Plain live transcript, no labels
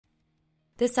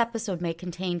This episode may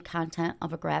contain content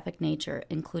of a graphic nature,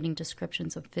 including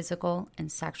descriptions of physical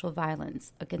and sexual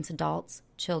violence against adults,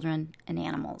 children, and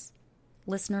animals.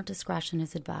 Listener discretion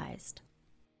is advised.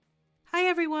 Hi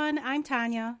everyone, I'm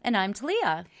Tanya. And I'm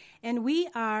Talia. And we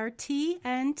are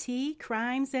TNT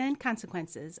Crimes and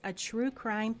Consequences, a true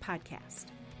crime podcast.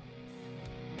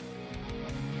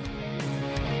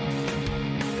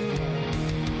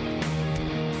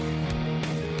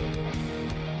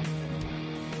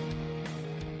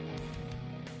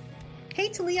 Hey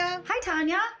Talia. Hi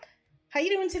Tanya. How you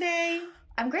doing today?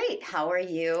 I'm great. How are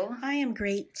you? I am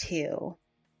great too.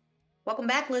 Welcome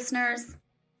back, listeners.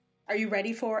 Are you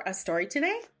ready for a story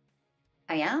today?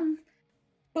 I am.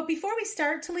 But before we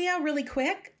start, Talia, really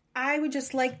quick, I would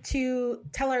just like to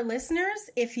tell our listeners,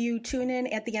 if you tune in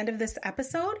at the end of this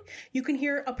episode, you can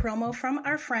hear a promo from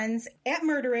our friends at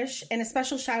Murderish and a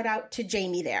special shout out to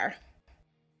Jamie there.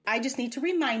 I just need to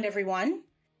remind everyone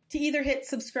to either hit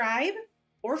subscribe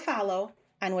or follow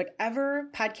on whatever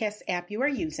podcast app you are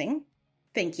using.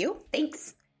 Thank you.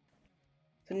 Thanks.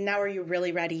 So now are you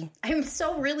really ready? I'm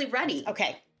so really ready.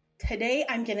 Okay. Today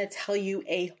I'm going to tell you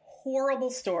a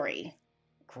horrible story.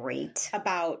 Great.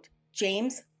 About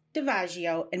James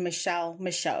Daveggio and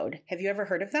Michaud. Have you ever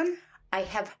heard of them? I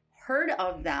have heard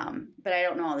of them, but I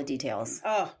don't know all the details.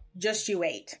 Oh, just you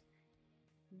wait.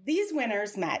 These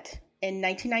winners met in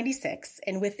 1996,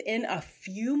 and within a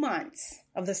few months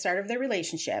of the start of their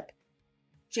relationship,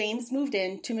 James moved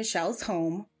into Michelle's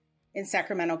home in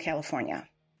Sacramento, California.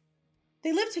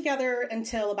 They lived together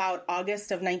until about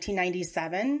August of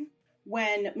 1997,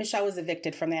 when Michaud was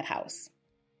evicted from that house.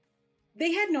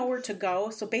 They had nowhere to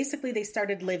go, so basically they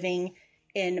started living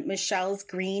in Michelle's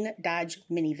green Dodge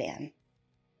minivan.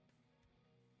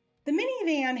 The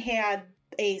minivan had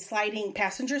a sliding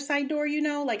passenger side door,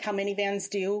 like how minivans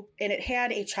do, and it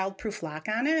had a child-proof lock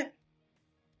on it.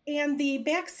 And the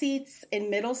back seats and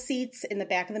middle seats in the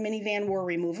back of the minivan were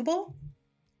removable.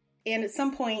 And at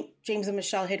some point, James and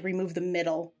Michelle had removed the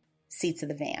middle seats of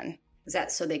the van. Was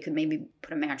that so they could maybe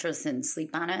put a mattress and sleep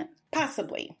on it?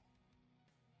 Possibly.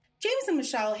 James and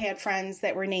Michelle had friends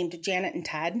that were named Janet and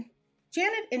Ted.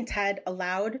 Janet and Ted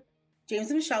allowed James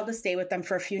and Michelle to stay with them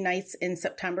for a few nights in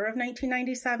September of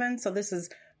 1997. So this is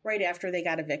right after they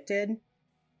got evicted.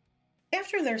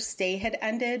 After their stay had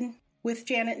ended with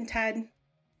Janet and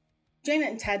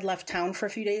Ted left town for a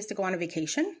few days to go on a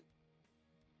vacation.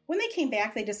 When they came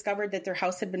back, they discovered that their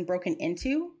house had been broken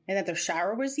into and that their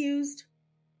shower was used.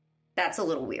 That's a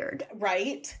little weird.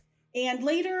 Right. And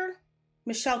later,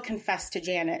 Michelle confessed to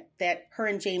Janet that her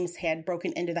and James had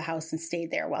broken into the house and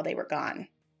stayed there while they were gone.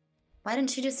 Why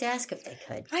didn't she just ask if they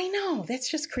could? I know.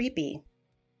 That's just creepy.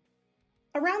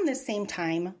 Around this same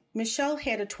time, Michelle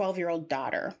had a 12-year-old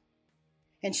daughter,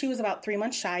 and she was about 3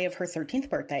 months shy of her 13th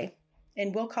birthday,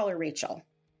 and we'll call her Rachel.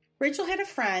 Rachel had a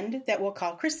friend that we'll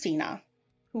call Christina,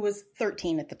 who was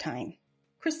 13 at the time.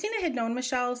 Christina had known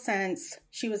Michelle since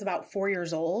she was about 4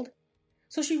 years old,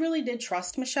 so she really did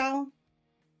trust Michelle.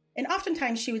 And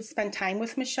oftentimes she would spend time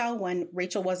with Michelle when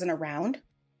Rachel wasn't around.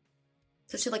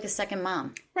 So she's like a second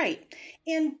mom. Right.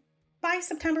 And by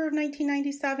September of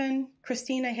 1997,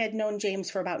 Christina had known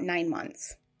James for about 9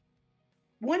 months.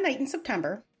 One night in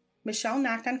September, Michelle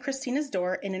knocked on Christina's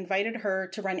door and invited her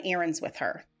to run errands with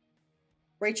her.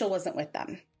 Rachel wasn't with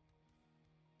them.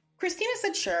 Christina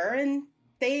said sure, and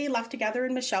they left together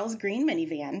in Michelle's green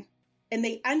minivan. And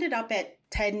they ended up at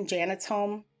Ted and Janet's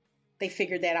home. They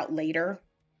figured that out later.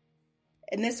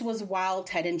 And this was while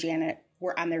Ted and Janet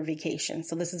were on their vacation.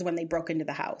 So this is when they broke into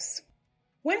the house.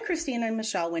 When Christina and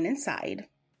Michelle went inside,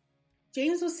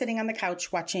 James was sitting on the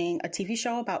couch watching a TV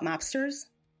show about mobsters.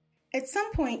 At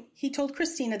some point, he told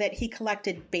Christina that he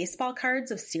collected baseball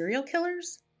cards of serial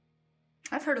killers.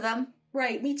 I've heard of them.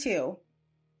 Right, me too.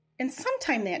 And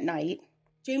sometime that night,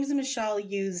 James and Michelle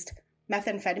used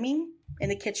methamphetamine in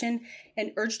the kitchen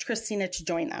and urged Christina to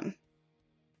join them.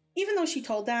 Even though she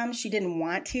told them she didn't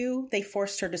want to, they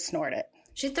forced her to snort it.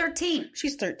 She's 13.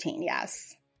 She's 13,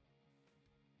 yes.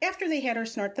 After they had her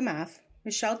snort the meth,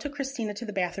 Michelle took Christina to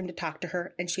the bathroom to talk to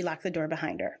her, and she locked the door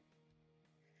behind her.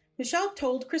 Michelle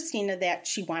told Christina that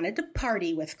she wanted to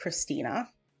party with Christina.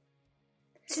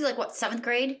 She's like, what, 7th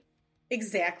grade?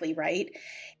 Exactly, right?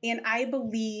 And I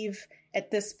believe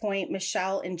at this point,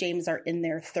 Michelle and James are in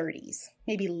their 30s,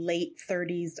 maybe late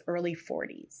 30s, early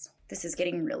 40s. This is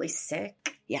getting really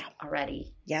sick. Yeah.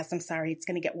 Already. Yes, I'm sorry. It's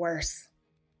going to get worse.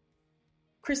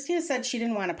 Christina said she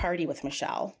didn't want to party with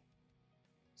Michelle.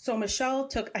 So Michelle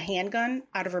took a handgun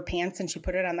out of her pants and she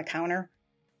put it on the counter.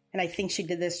 And I think she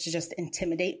did this to just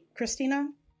intimidate Christina.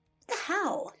 What the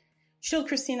hell? She told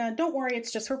Christina, don't worry,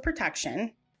 it's just for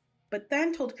protection. But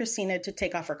then told Christina to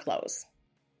take off her clothes.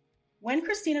 When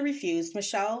Christina refused,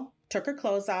 Michelle took her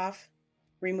clothes off,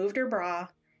 removed her bra,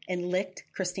 and licked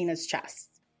Christina's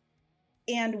chest.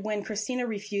 And when Christina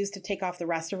refused to take off the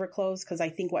rest of her clothes, because I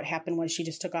think what happened was she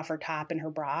just took off her top and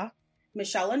her bra,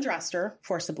 Michelle undressed her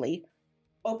forcibly,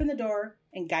 opened the door,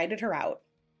 and guided her out.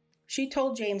 She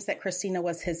told James that Christina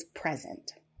was his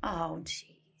present. Oh,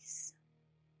 jeez.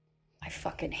 I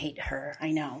fucking hate her.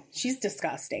 I know. She's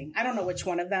disgusting. I don't know which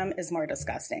one of them is more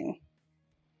disgusting.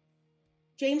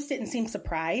 James didn't seem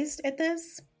surprised at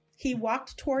this. He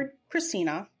walked toward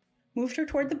Christina, moved her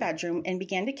toward the bedroom, and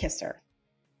began to kiss her.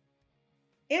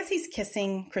 As he's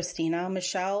kissing Christina,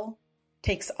 Michelle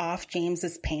takes off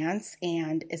James's pants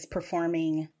and is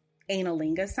performing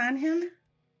analingus on him.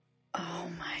 Oh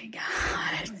my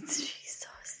God. Jesus.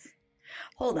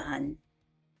 Hold on.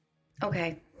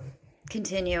 Okay.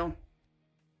 Continue.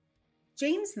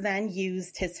 James then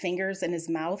used his fingers in his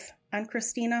mouth on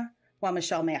Christina while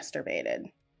Michelle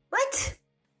masturbated. What?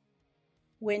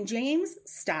 When James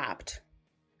stopped,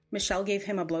 Michelle gave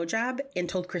him a blowjob and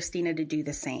told Christina to do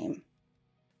the same.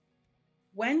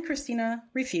 When Christina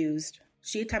refused,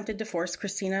 she attempted to force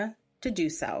Christina to do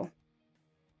so.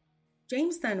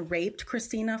 James then raped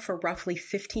Christina for roughly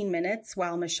 15 minutes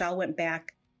while Michelle went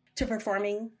back to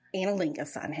performing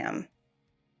analingus on him.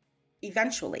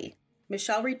 Eventually,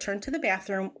 Michelle returned to the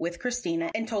bathroom with Christina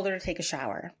and told her to take a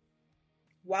shower.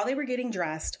 While they were getting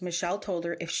dressed, Michelle told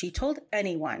her if she told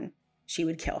anyone, she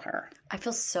would kill her. I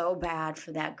feel so bad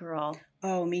for that girl.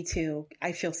 Oh, me too.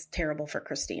 I feel terrible for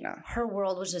Christina. Her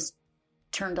world was just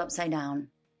turned upside down.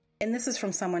 And this is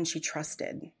from someone she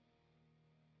trusted.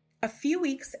 A few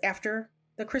weeks after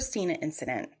the Christina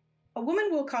incident, a woman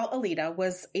we'll call Alita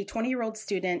was a 20-year-old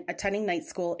student attending night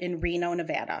school in Reno,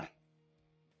 Nevada.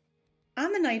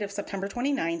 On the night of September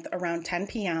 29th, around 10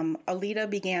 p.m., Alita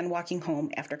began walking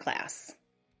home after class.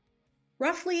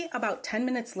 Roughly about 10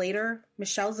 minutes later,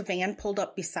 Michelle's van pulled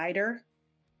up beside her.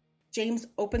 James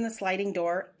opened the sliding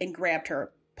door and grabbed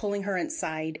her, pulling her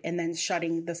inside and then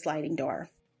shutting the sliding door.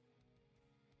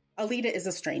 Alita is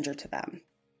a stranger to them.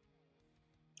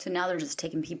 So now they're just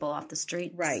taking people off the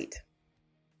streets. Right.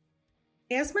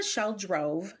 As Michelle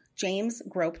drove, James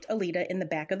groped Alita in the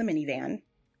back of the minivan.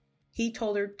 He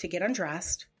told her to get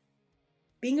undressed.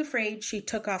 Being afraid, she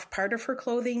took off part of her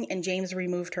clothing and James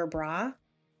removed her bra.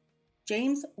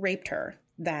 James raped her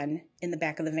then in the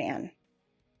back of the van.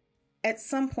 At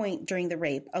some point during the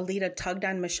rape, Alita tugged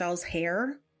on Michelle's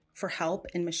hair for help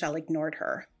and Michelle ignored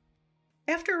her.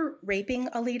 After raping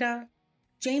Alita,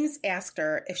 James asked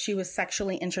her if she was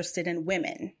sexually interested in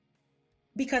women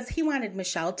because he wanted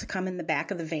Michelle to come in the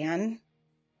back of the van.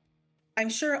 I'm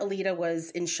sure Alita was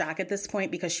in shock at this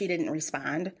point because she didn't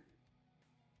respond.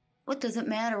 What does it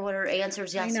matter what her answer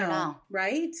is, yes or no?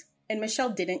 Right? And Michelle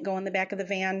didn't go in the back of the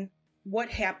van. What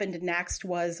happened next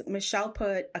was Michelle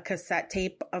put a cassette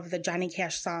tape of the Johnny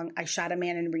Cash song, I Shot a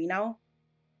Man in Reno,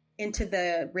 into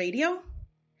the radio.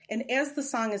 And as the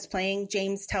song is playing,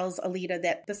 James tells Alita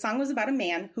that the song was about a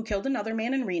man who killed another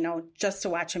man in Reno just to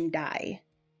watch him die,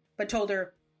 but told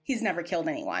her he's never killed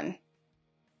anyone.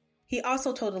 He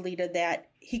also told Alita that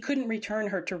he couldn't return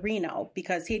her to Reno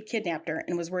because he had kidnapped her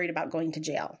and was worried about going to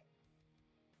jail.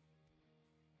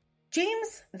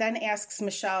 James then asks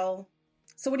Michelle,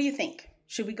 so what do you think?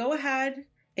 Should we go ahead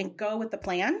and go with the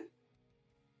plan?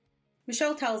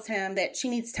 Michelle tells him that she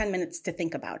needs 10 minutes to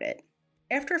think about it.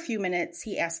 After a few minutes,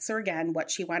 he asks her again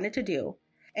what she wanted to do,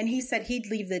 and he said he'd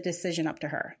leave the decision up to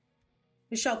her.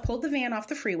 Michelle pulled the van off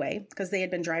the freeway because they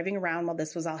had been driving around while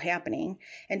this was all happening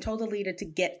and told Alita to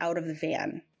get out of the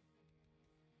van.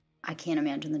 I can't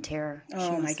imagine the terror.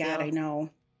 Oh my God, I know.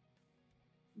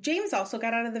 James also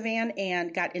got out of the van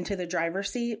and got into the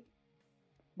driver's seat.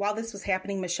 While this was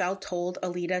happening, Michelle told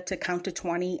Alita to count to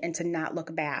 20 and to not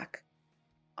look back.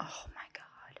 Oh my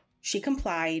God. She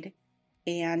complied,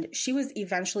 and she was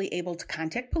eventually able to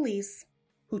contact police,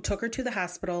 who took her to the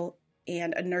hospital,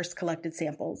 and a nurse collected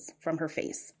samples from her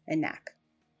face and neck.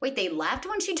 Wait, they left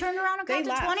when she turned around and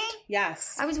counted 20?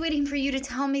 Yes. I was waiting for you to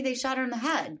tell me they shot her in the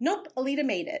head. Nope, Alita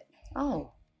made it.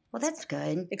 Oh, well, that's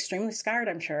good. Extremely scarred,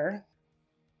 I'm sure.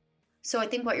 So I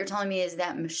think what you're telling me is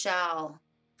that Michelle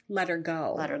let her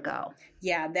go. Let her go.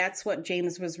 Yeah, that's what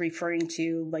James was referring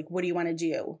to. Like, what do you want to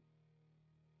do?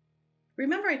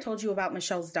 Remember I told you about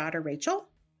Michelle's daughter, Rachel?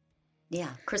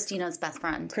 Yeah, Christina's best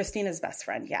friend. Christina's best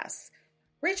friend, yes.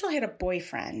 Rachel had a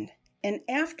boyfriend, and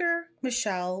after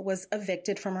Michelle was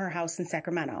evicted from her house in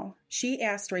Sacramento, she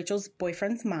asked Rachel's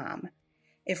boyfriend's mom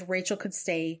if Rachel could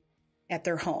stay at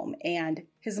their home, and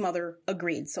his mother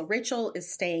agreed. So Rachel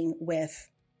is staying with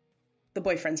the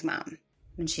boyfriend's mom.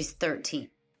 And she's 13.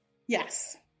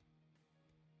 Yes.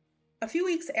 A few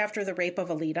weeks after the rape of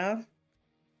Alita,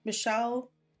 Michelle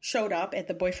showed up at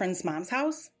the boyfriend's mom's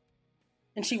house,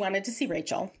 and she wanted to see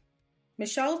Rachel.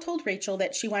 Michelle told Rachel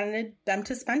that she wanted them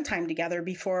to spend time together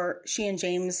before she and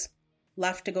James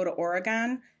left to go to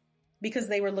Oregon because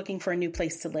they were looking for a new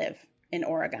place to live in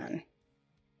Oregon.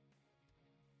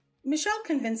 Michelle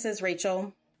convinces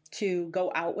Rachel to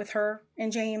go out with her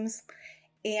and James,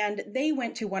 and they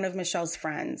went to one of Michelle's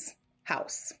friends'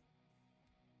 house.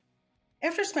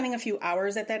 After spending a few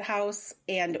hours at that house,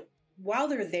 and while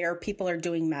they're there, people are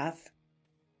doing meth,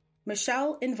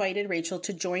 Michelle invited Rachel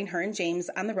to join her and James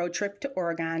on the road trip to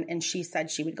Oregon, and she said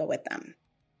she would go with them.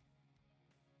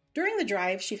 During the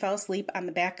drive, she fell asleep on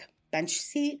the back bench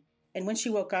seat, and when she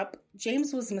woke up,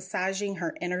 James was massaging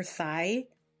her inner thigh,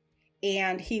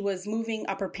 and he was moving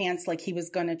up her pants like he was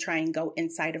going to try and go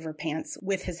inside of her pants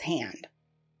with his hand.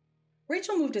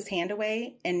 Rachel moved his hand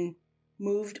away and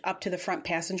moved up to the front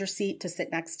passenger seat to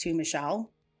sit next to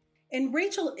Michelle. And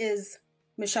Rachel is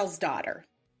Michelle's daughter.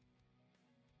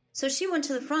 So she went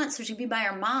to the front so she'd be by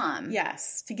her mom.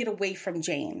 Yes, to get away from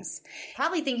James.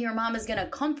 Probably thinking her mom is going to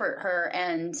comfort her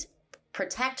and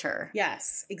protect her.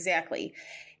 Yes, exactly.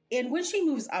 And when she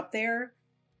moves up there,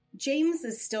 James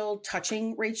is still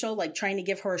touching Rachel, like trying to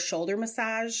give her a shoulder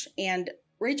massage. And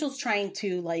Rachel's trying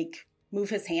to move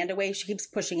his hand away. She keeps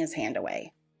pushing his hand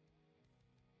away.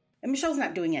 And Michelle's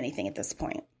not doing anything at this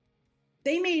point.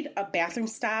 They made a bathroom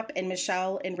stop, and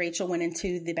Michelle and Rachel went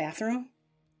into the bathroom.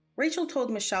 Rachel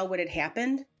told Michelle what had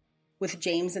happened with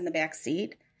James in the back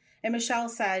seat. And Michelle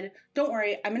said, "Don't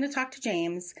worry, I'm going to talk to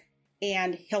James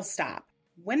and he'll stop."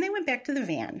 When they went back to the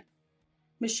van,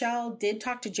 Michelle did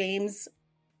talk to James.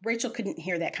 Rachel couldn't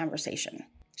hear that conversation,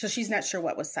 so she's not sure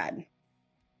what was said.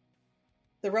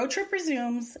 The road trip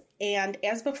resumes, and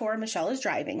as before, Michelle is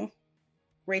driving.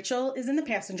 Rachel is in the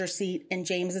passenger seat and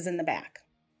James is in the back.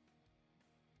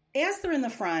 As they're in the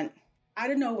front,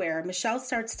 out of nowhere, Michelle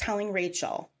starts telling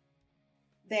Rachel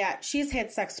that she's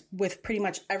had sex with pretty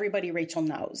much everybody Rachel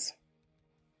knows.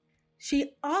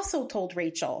 She also told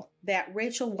Rachel that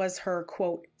Rachel was her,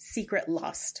 quote, secret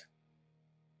lust.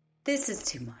 This is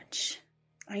too much.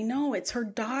 I know, it's her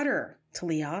daughter,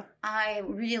 Talia. I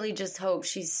really just hope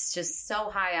she's just so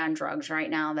high on drugs right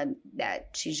now that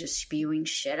she's just spewing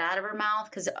shit out of her mouth,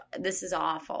 because this is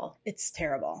awful. It's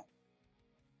terrible.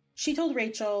 She told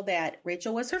Rachel that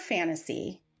Rachel was her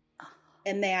fantasy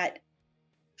and that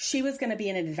she was going to be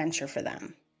an adventure for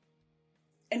them.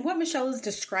 And what Michelle is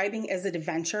describing as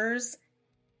adventures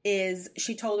is,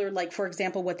 she told her, for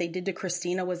example, what they did to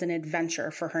Christina was an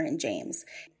adventure for her and James.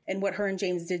 And what her and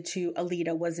James did to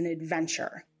Alita was an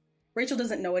adventure. Rachel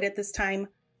doesn't know it at this time,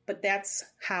 but that's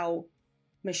how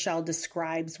Michelle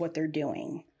describes what they're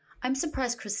doing. I'm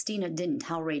surprised Christina didn't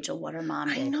tell Rachel what her mom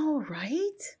did. I know,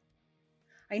 right?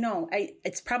 I know.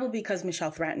 It's probably because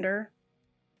Michelle threatened her.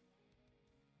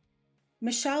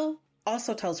 Michelle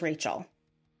also tells Rachel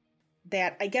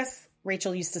that I guess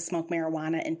Rachel used to smoke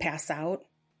marijuana and pass out.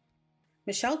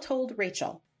 Michelle told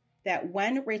Rachel that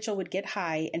when Rachel would get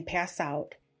high and pass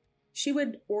out, she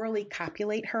would orally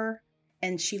copulate her,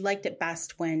 and she liked it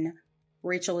best when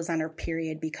Rachel was on her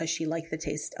period because she liked the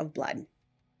taste of blood.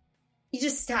 You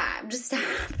just stop. Just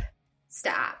stop.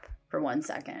 Stop for 1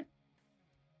 second.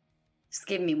 Just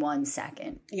give me 1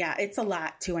 second. Yeah, it's a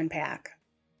lot to unpack.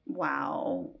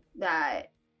 Wow.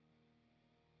 That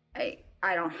I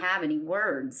don't have any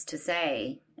words to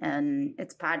say, and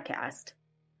it's a podcast.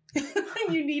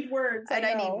 You need words.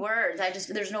 I need words.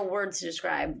 There's no words to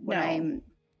describe what I'm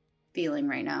feeling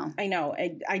right now. I know.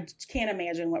 I can't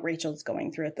imagine what Rachel's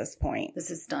going through at this point.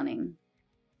 This is stunning.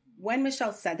 When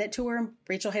Michelle said that to her,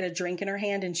 Rachel had a drink in her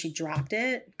hand and she dropped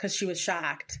it because she was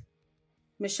shocked.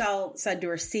 Michelle said to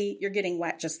her, "See, you're getting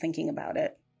wet just thinking about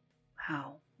it."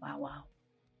 Wow.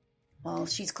 Well,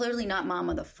 she's clearly not mom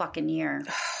of the fucking year.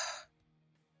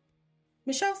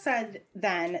 Michelle said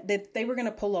then that they were going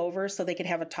to pull over so they could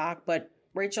have a talk, but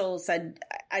Rachel said,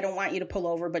 "I don't want you to pull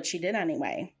over," but she did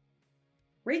anyway.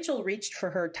 Rachel reached for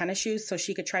her tennis shoes so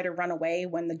she could try to run away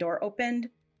when the door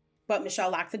opened, but Michelle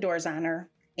locked the doors on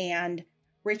her, and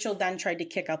Rachel then tried to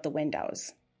kick out the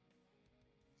windows.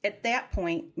 At that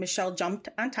point, Michelle jumped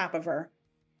on top of her,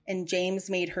 and James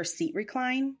made her seat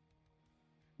recline.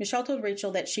 Michelle told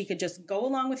Rachel that she could just go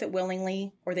along with it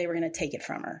willingly, or they were going to take it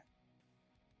from her.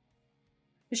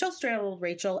 Michelle straddled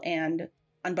Rachel and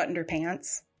unbuttoned her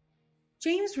pants.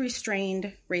 James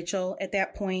restrained Rachel at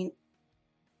that point,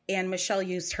 and Michelle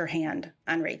used her hand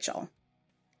on Rachel.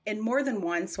 And more than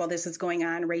once while this is going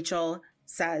on, Rachel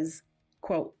says,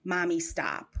 quote, "Mommy,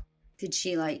 stop." Did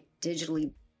she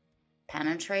digitally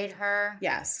penetrate her?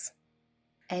 Yes.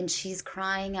 And she's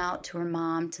crying out to her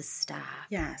mom to stop.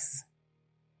 Yes.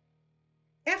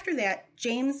 After that,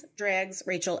 James drags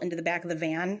Rachel into the back of the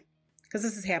van, because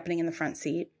this is happening in the front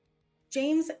seat.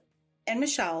 James and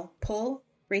Michelle pull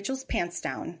Rachel's pants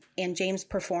down, and James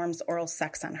performs oral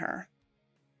sex on her.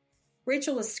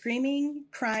 Rachel was screaming,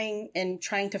 crying, and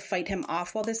trying to fight him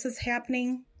off while this is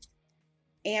happening.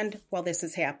 And while this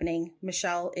is happening,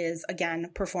 Michelle is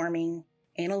again performing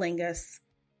analingus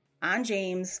on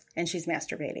James, and she's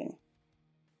masturbating.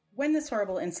 When this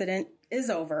horrible incident is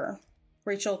over,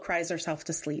 Rachel cries herself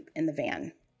to sleep in the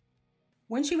van.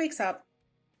 When she wakes up,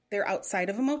 they're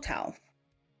outside of a motel.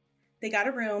 They got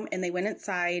a room and they went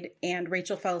inside, and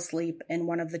Rachel fell asleep in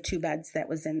one of the 2 beds that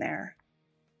was in there.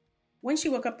 When she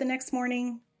woke up the next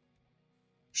morning,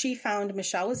 she found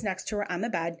Michelle was next to her on the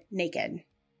bed, naked.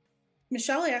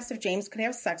 Michelle asked if James could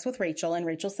have sex with Rachel, and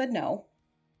Rachel said no.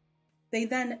 They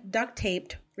then duct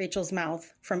taped Rachel's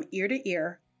mouth from ear to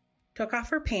ear, took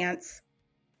off her pants,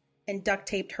 and duct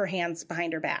taped her hands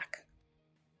behind her back.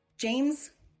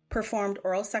 James performed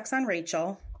oral sex on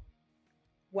Rachel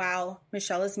while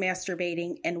Michelle is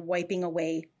masturbating and wiping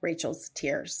away Rachel's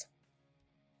tears.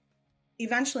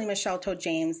 Eventually, Michelle told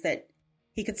James that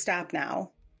he could stop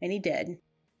now, and he did.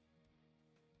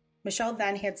 Michelle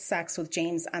then had sex with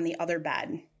James on the other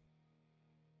bed.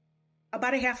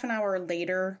 About a half an hour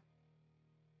later,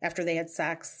 after they had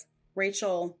sex,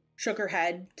 Rachel shook her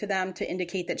head to them to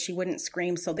indicate that she wouldn't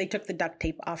scream, so they took the duct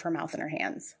tape off her mouth and her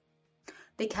hands.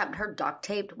 They kept her duct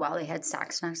taped while they had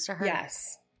sex next to her?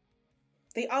 Yes.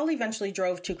 They all eventually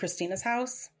drove to Christina's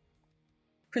house.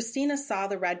 Christina saw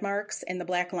the red marks and the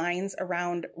black lines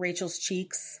around Rachel's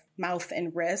cheeks, mouth,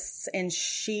 and wrists, and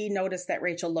she noticed that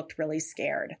Rachel looked really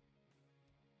scared.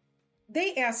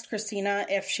 They asked Christina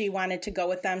if she wanted to go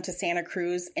with them to Santa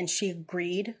Cruz, and she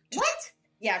agreed. What?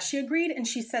 Yeah, she agreed, and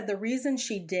she said the reason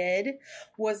she did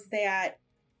was that,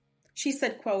 she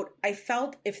said, quote, "I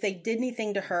felt if they did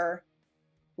anything to her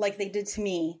like they did to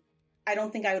me, I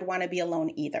don't think I would want to be alone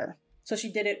either." So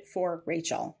she did it for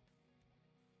Rachel.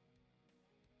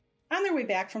 On their way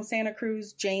back from Santa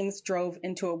Cruz, James drove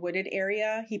into a wooded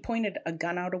area. He pointed a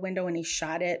gun out a window and he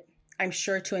shot it, I'm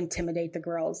sure to intimidate the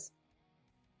girls.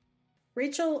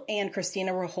 Rachel and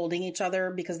Christina were holding each other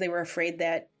because they were afraid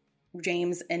that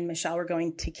James and Michelle were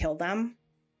going to kill them.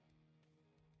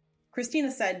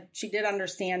 Christina said she did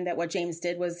understand that what James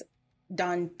did was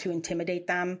done to intimidate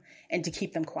them and to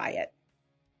keep them quiet.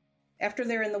 After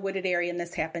they're in the wooded area and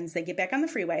this happens, they get back on the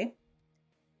freeway.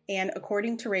 And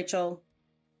according to Rachel,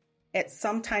 at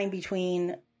some time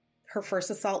between her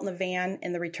first assault in the van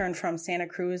and the return from Santa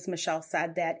Cruz, Michelle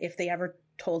said that if they ever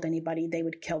told anybody, they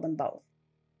would kill them both.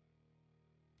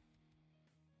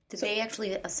 Did they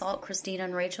actually assault Christina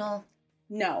and Rachel?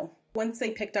 No. Once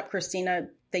they picked up Christina,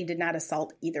 they did not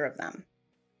assault either of them.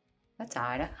 That's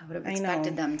odd. I would have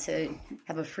expected them to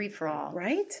have a free-for-all.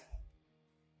 Right?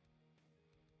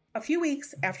 A few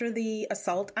weeks after the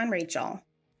assault on Rachel,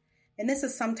 and this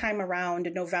is sometime around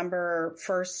November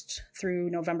 1st through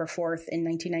November 4th in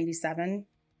 1997,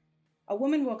 a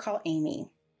woman we'll call Amy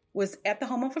was at the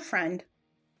home of a friend,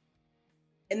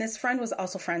 and this friend was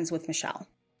also friends with Michelle.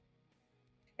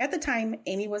 At the time,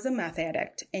 Amy was a meth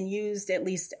addict and used at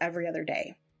least every other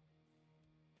day.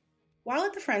 While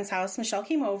at the friend's house, Michelle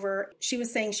came over. She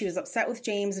was saying she was upset with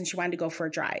James and she wanted to go for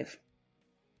a drive.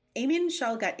 Amy and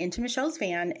Michelle got into Michelle's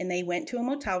van and they went to a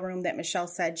motel room that Michelle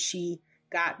said she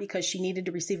got because she needed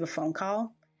to receive a phone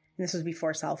call. And this was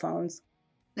before cell phones.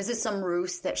 Is this some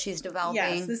ruse that she's developing?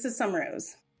 Yes, this is some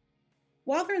ruse.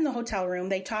 While they're in the hotel room,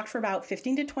 they talked for about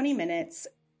 15 to 20 minutes.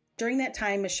 During that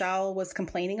time, Michelle was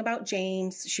complaining about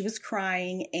James. She was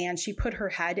crying and she put her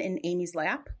head in Amy's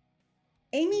lap.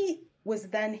 Amy was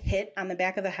then hit on the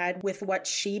back of the head with what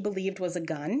she believed was a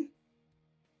gun.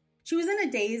 She was in a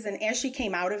daze, and as she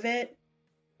came out of it,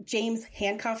 James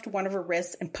handcuffed one of her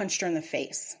wrists and punched her in the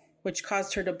face, which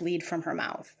caused her to bleed from her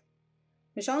mouth.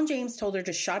 Michelle and James told her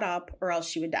to shut up or else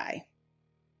she would die.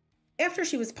 After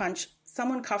she was punched,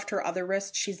 someone cuffed her other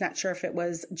wrist. She's not sure if it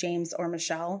was James or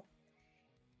Michelle.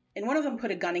 And one of them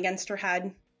put a gun against her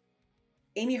head.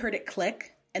 Amy heard it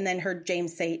click and then heard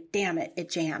James say, "Damn it,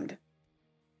 it jammed."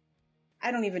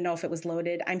 I don't even know if it was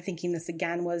loaded. I'm thinking this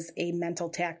again was a mental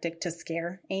tactic to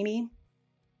scare Amy.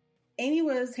 Amy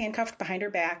was handcuffed behind her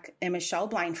back and Michelle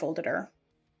blindfolded her.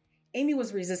 Amy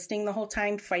was resisting the whole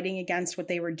time, fighting against what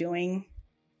they were doing.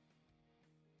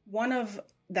 One of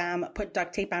them put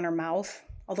duct tape on her mouth,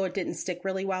 although it didn't stick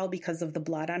really well because of the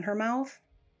blood on her mouth.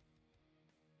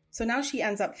 So now she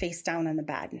ends up face down on the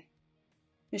bed.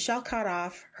 Michelle cut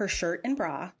off her shirt and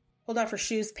bra, pulled off her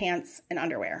shoes, pants, and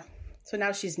underwear. So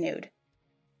now she's nude.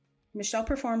 Michelle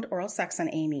performed oral sex on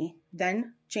Amy.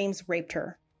 Then James raped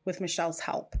her with Michelle's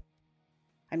help.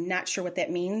 I'm not sure what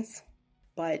that means,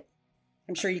 but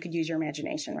I'm sure you could use your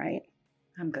imagination, right?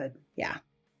 I'm good. Yeah.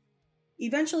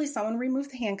 Eventually, someone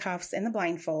removed the handcuffs and the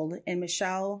blindfold, and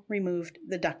Michelle removed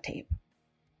the duct tape.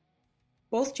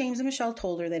 Both James and Michelle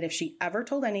told her that if she ever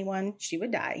told anyone, she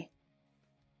would die.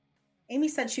 Amy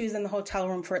said she was in the hotel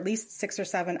room for at least 6 or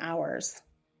 7 hours.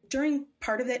 During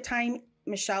part of that time,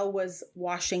 Michelle was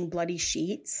washing bloody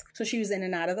sheets, so she was in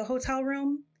and out of the hotel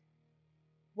room.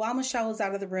 While Michelle was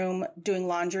out of the room doing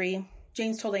laundry,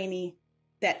 James told Amy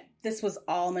that this was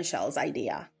all Michelle's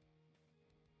idea.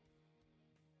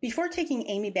 Before taking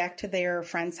Amy back to their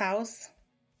friend's house,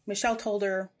 Michelle told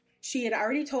her she had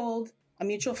already told a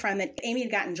mutual friend that Amy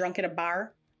had gotten drunk at a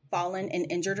bar, fallen,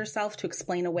 and injured herself to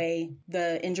explain away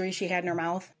the injury she had in her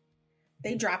mouth.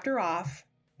 They dropped her off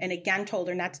and again told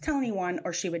her not to tell anyone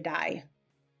or she would die.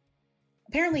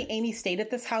 Apparently, Amy stayed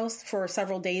at this house for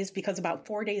several days because about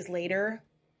 4 days later,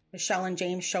 Michelle and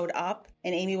James showed up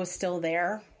and Amy was still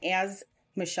there. As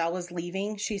Michelle was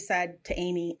leaving, she said to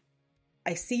Amy,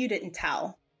 "I see you didn't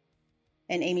tell."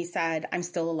 And Amy said, "I'm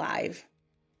still alive."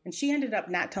 And she ended up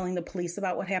not telling the police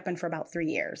about what happened for about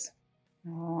 3 years.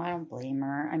 Oh, I don't blame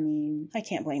her. I mean, I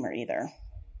can't blame her either.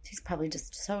 She's probably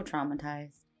just so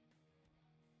traumatized.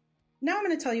 Now I'm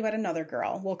going to tell you about another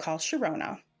girl we'll call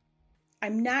Sharona.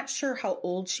 I'm not sure how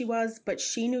old she was, but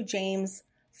she knew James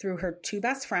through her 2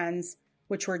 best friends,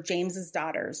 which were James's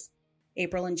daughters,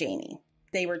 April and Jamie.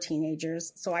 They were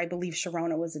teenagers, so I believe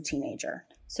Sharona was a teenager.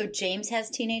 So James has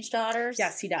teenage daughters?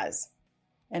 Yes, he does.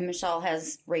 And Michelle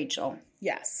has Rachel?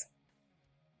 Yes.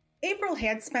 April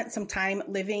had spent some time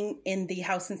living in the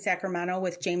house in Sacramento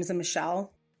with James and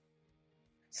Michelle.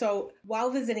 So while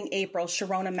visiting April,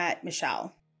 Sharona met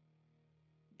Michelle.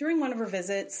 During one of her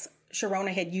visits,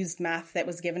 Sharona had used meth that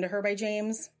was given to her by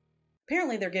James.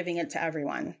 Apparently they're giving it to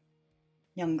everyone.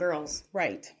 Young girls.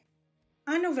 Right.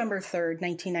 On November 3rd,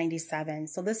 1997,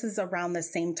 so this is around the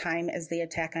same time as the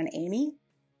attack on Amy,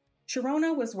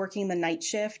 Sharona was working the night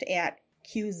shift at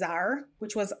Q-Zar,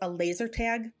 which was a laser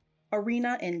tag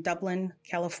arena in Dublin,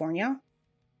 California.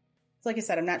 So like I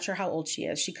said, I'm not sure how old she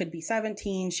is. She could be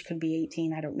 17, she could be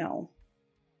 18, I don't know.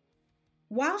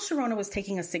 While Sharona was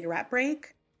taking a cigarette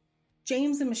break,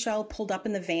 James and Michelle pulled up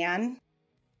in the van.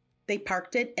 They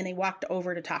parked it and they walked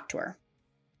over to talk to her.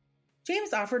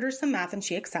 James offered her some meth and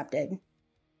she accepted.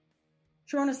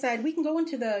 Sharona said, "We can go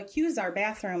into the Q-Zar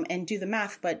bathroom and do the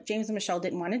meth," but James and Michelle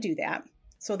didn't want to do that.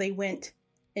 So they went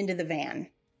into the van.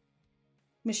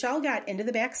 Michelle got into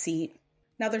the back seat.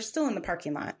 Now they're still in the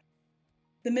parking lot.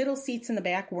 The middle seats in the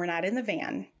back were not in the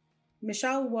van.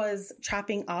 Michelle was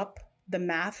chopping up the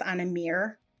meth on a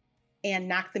mirror and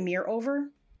knocked the mirror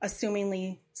over,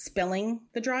 assumingly spilling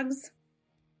the drugs.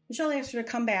 Michelle asked her to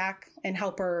come back and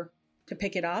help her to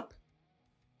pick it up.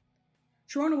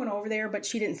 Sharona went over there, but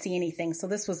she didn't see anything, so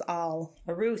this was all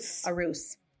a ruse. A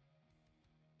ruse.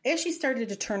 As she started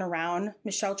to turn around,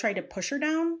 Michelle tried to push her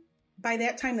down. By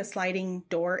that time, the sliding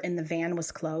door in the van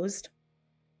was closed.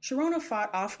 Sharona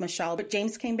fought off Michelle, but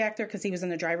James came back there because he was in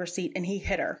the driver's seat and he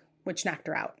hit her, which knocked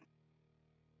her out.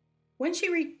 When she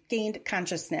regained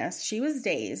consciousness, she was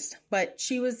dazed, but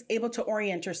she was able to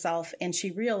orient herself and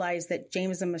she realized that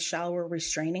James and Michelle were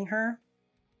restraining her.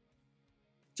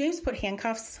 James put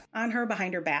handcuffs on her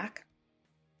behind her back.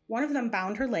 One of them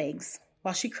bound her legs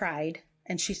while she cried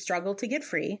and she struggled to get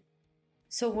free.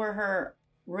 So were her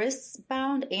wrists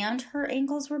bound and her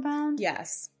ankles were bound?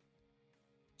 Yes.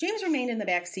 James remained in the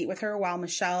back seat with her while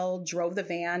Michelle drove the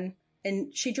van,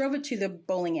 and she drove it to the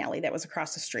bowling alley that was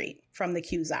across the street from the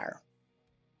Q-Zar.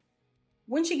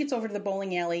 When she gets over to the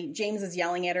bowling alley, James is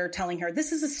yelling at her, telling her,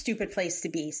 "This is a stupid place to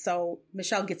be," so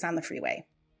Michelle gets on the freeway.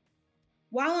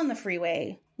 While on the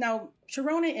freeway, now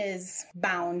Sharona is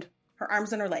bound, her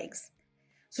arms and her legs.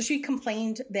 So she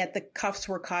complained that the cuffs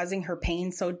were causing her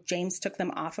pain, so James took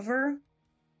them off of her.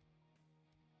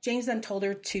 James then told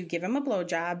her to give him a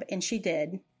blowjob, and she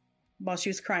did, while she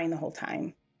was crying the whole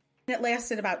time. And it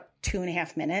lasted about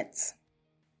 2.5 minutes.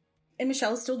 And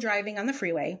Michelle is still driving on the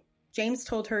freeway. James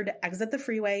told her to exit the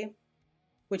freeway,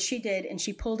 which she did, and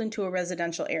she pulled into a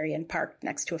residential area and parked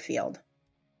next to a field.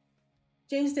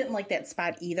 James didn't like that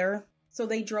spot either, so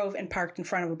they drove and parked in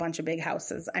front of a bunch of big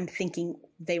houses. I'm thinking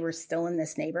they were still in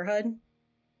this neighborhood.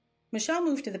 Michelle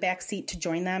moved to the back seat to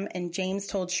join them, and James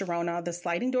told Sharona the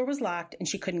sliding door was locked and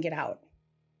she couldn't get out.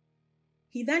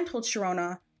 He then told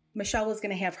Sharona Michelle was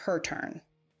going to have her turn.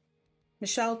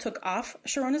 Michelle took off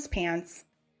Sharona's pants,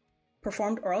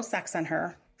 performed oral sex on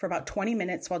her for about 20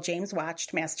 minutes while James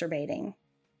watched, masturbating.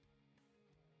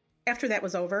 After that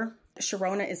was over,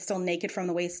 Sharona is still naked from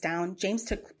the waist down. James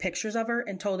took pictures of her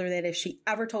and told her that if she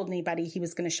ever told anybody, he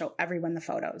was going to show everyone the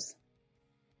photos.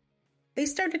 They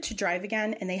started to drive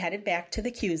again, and they headed back to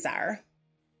the Q-Czar.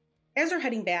 As they're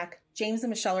heading back, James and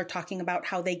Michelle are talking about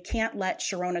how they can't let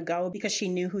Sharona go because she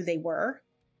knew who they were.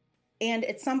 And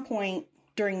at some point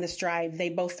during this drive, they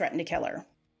both threatened to kill her.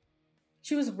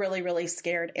 She was really, really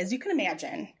scared, as you can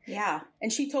imagine. Yeah.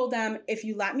 And she told them, if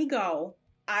you let me go,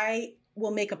 I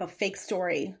will make up a fake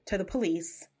story to the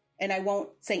police, and I won't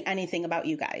say anything about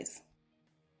you guys.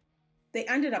 They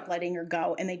ended up letting her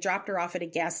go, and they dropped her off at a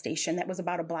gas station that was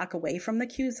about a block away from the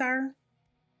Q-Czar.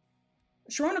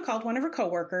 Sharona called one of her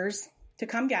coworkers to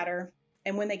come get her,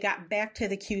 and when they got back to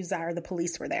the Q-Czar, the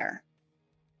police were there.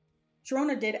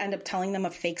 Sharona did end up telling them a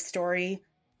fake story.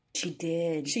 She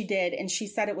did, and she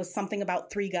said it was something about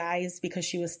 3 guys because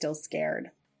she was still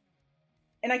scared.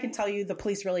 And I can tell you, the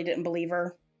police really didn't believe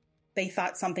her. They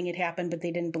thought something had happened, but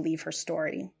they didn't believe her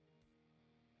story.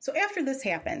 So after this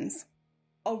happens,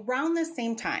 around the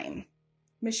same time,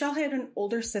 Michelle had an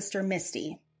older sister,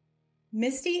 Misty.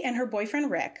 Misty and her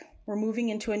boyfriend, Rick, were moving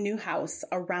into a new house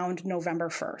around November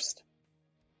 1st.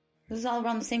 This is all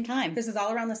around the same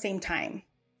time.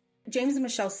 James and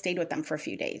Michelle stayed with them for a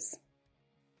few days.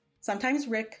 Sometimes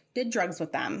Rick did drugs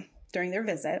with them during their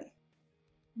visit.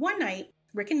 One night,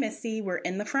 Rick and Misty were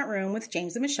in the front room with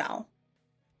James and Michelle.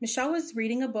 Michelle was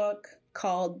reading a book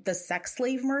called The Sex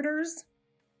Slave Murders.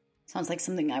 Sounds like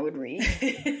something I would read.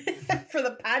 For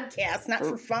the podcast, not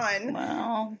for fun.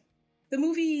 Well, the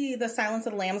movie The Silence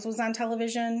of the Lambs was on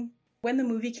television. When the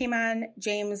movie came on,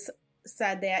 James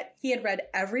said that he had read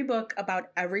every book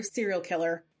about every serial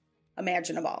killer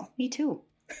imaginable. Me too.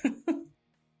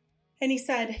 And he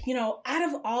said, out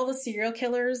of all the serial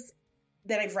killers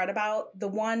that I've read about, the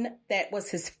one that was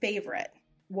his favorite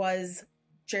was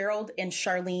Gerald and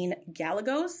Charlene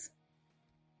Gallego.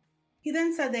 He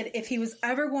then said that if he was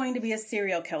ever going to be a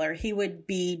serial killer, he would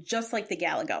be just like the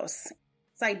Gallegos.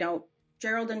 Side note,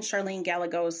 Gerald and Charlene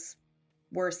Gallego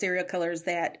were serial killers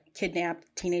that kidnapped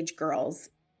teenage girls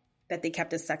that they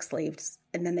kept as sex slaves,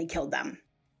 and then they killed them.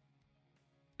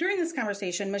 During this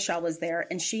conversation, Michelle was there,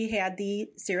 and she had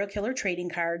the serial killer trading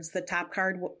cards. The top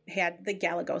card had the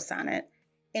Gallegos on it.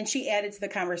 And she added to the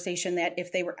conversation that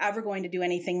if they were ever going to do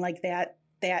anything like that,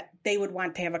 that they would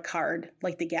want to have a card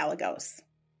like the Gallegos.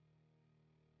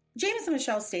 James and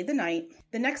Michelle stayed the night.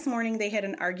 The next morning, they had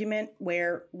an argument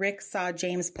where Rick saw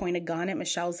James point a gun at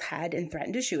Michelle's head and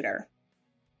threatened to shoot her.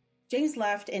 James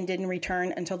left and didn't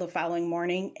return until the following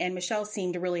morning, and Michelle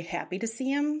seemed really happy to see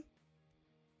him.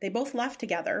 They both left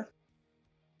together,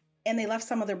 and they left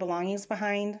some of their belongings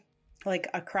behind, like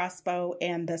a crossbow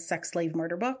and the sex slave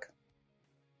murder book.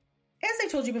 As I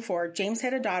told you before, James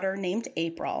had a daughter named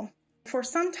April. For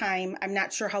some time, I'm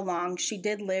not sure how long, she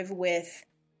did live with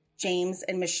James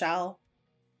and Michelle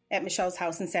at Michelle's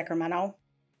house in Sacramento.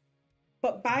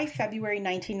 But by February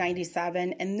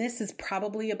 1997, and this is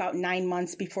probably about 9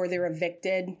 months before they're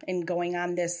evicted and going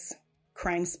on this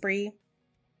crime spree,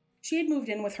 she had moved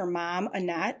in with her mom,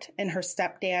 Annette, and her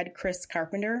stepdad, Chris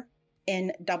Carpenter,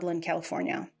 in Dublin,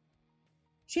 California.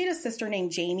 She had a sister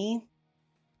named Jamie.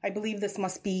 I believe this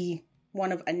must be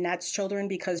one of Annette's children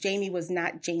because Jamie was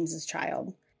not James's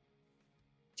child.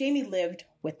 Jamie lived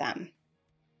with them.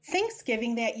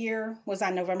 Thanksgiving that year was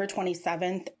on November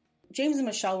 27th. James and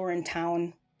Michelle were in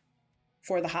town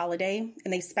for the holiday,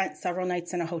 and they spent several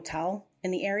nights in a hotel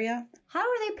in the area. How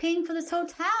are they paying for this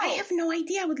hotel? I have no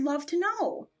idea. I would love to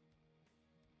know.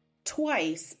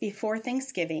 Twice before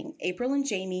Thanksgiving, April and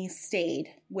Jamie stayed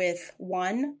with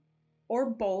one or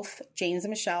both James and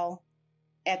Michelle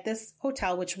at this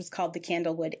hotel, which was called the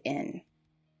Candlewood Inn.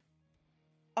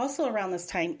 Also around this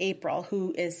time, April,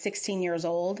 who is 16 years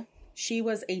old, she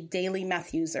was a daily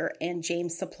meth user, and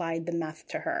James supplied the meth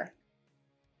to her.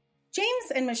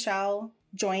 James and Michelle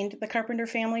joined the Carpenter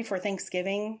family for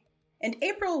Thanksgiving, and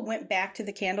April went back to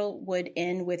the Candlewood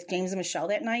Inn with James and Michelle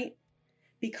that night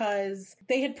because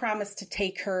they had promised to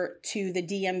take her to the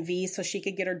DMV so she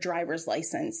could get her driver's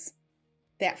license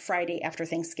that Friday after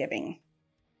Thanksgiving.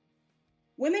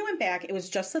 When they went back, it was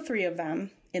just the 3 of them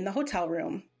in the hotel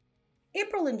room.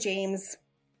 April and James,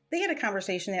 they had a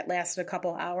conversation that lasted a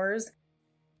couple hours.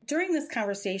 During this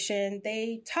conversation,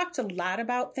 they talked a lot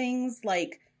about things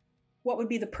like what would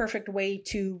be the perfect way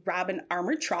to rob an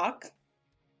armored truck.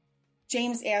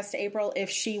 James asked April if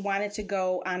she wanted to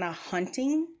go on a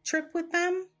hunting trip with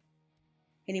them,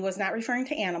 and he was not referring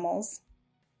to animals.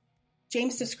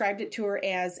 James described it to her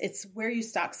as it's where you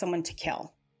stalk someone to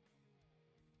kill.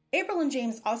 April and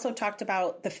James also talked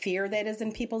about the fear that is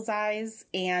in people's eyes,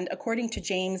 and according to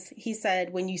James, he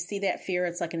said when you see that fear,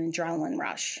 it's like an adrenaline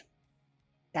rush.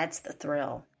 That's the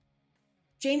thrill.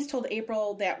 James told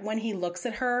April that when he looks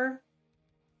at her,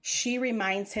 she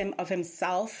reminds him of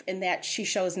himself and that she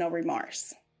shows no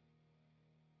remorse.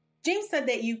 James said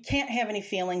that you can't have any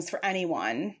feelings for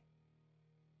anyone.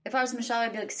 If I was Michelle,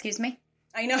 I'd be like, excuse me?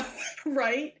 I know,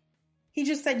 right? He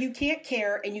just said you can't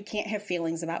care and you can't have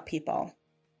feelings about people.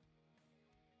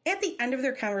 At the end of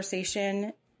their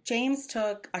conversation, James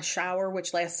took a shower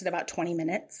which lasted about 20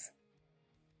 minutes.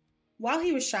 While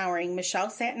he was showering, Michelle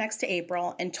sat next to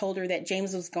April and told her that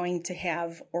James was going to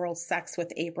have oral sex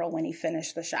with April when he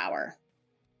finished the shower.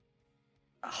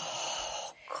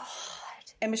 Oh,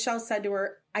 God. And Michelle said to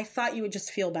her, I thought you would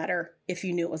just feel better if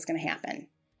you knew it was going to happen.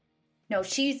 No,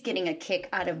 she's getting a kick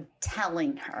out of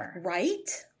telling her.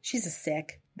 Right? She's a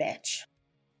sick bitch.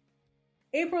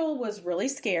 April was really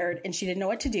scared and she didn't know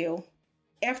what to do.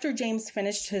 After James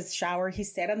finished his shower, he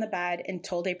sat on the bed and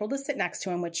told April to sit next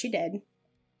to him, which she did.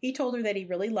 He told her that he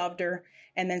really loved her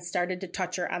and then started to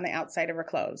touch her on the outside of her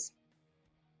clothes.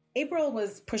 April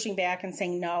was pushing back and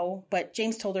saying no, but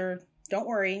James told her, don't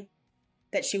worry,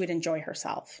 that she would enjoy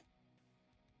herself.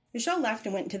 Michelle left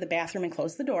and went into the bathroom and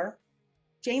closed the door.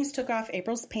 James took off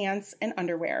April's pants and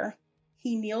underwear.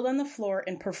 He kneeled on the floor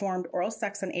and performed oral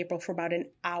sex on April for about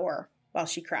an hour while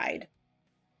she cried.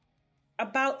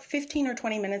 About 15 or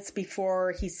 20 minutes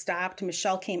before he stopped,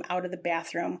 Michelle came out of the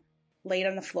bathroom, laid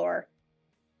on the floor,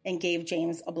 and gave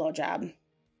James a blowjob.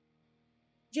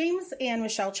 James and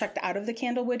Michelle checked out of the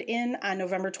Candlewood Inn on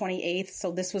November 28th,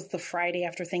 so this was the Friday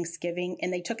after Thanksgiving,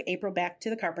 and they took April back to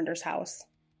the carpenter's house.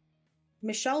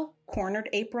 Michelle cornered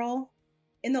April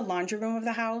in the laundry room of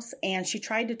the house, and she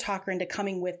tried to talk her into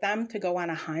coming with them to go on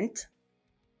a hunt.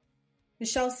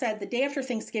 Michelle said the day after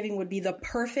Thanksgiving would be the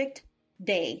perfect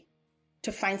day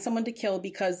to find someone to kill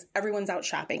because everyone's out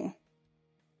shopping.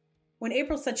 When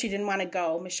April said she didn't want to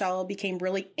go, Michelle became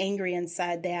really angry and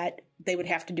said that they would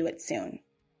have to do it soon.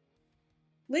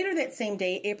 Later that same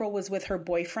day, April was with her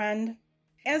boyfriend.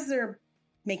 As they're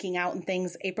making out and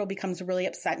things, April becomes really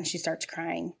upset and she starts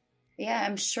crying. Yeah,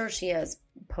 I'm sure she has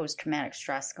post-traumatic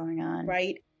stress going on.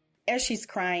 Right? As she's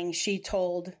crying, she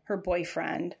told her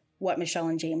boyfriend what Michelle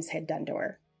and James had done to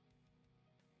her.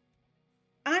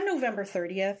 On November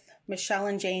 30th, Michelle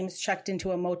and James checked into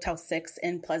a Motel 6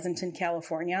 in Pleasanton,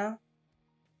 California.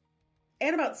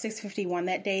 At about 6:51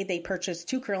 that day, they purchased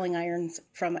 2 curling irons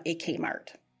from a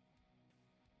Kmart.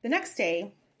 The next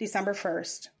day, December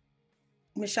 1st,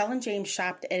 Michelle and James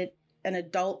shopped at an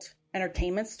adult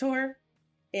entertainment store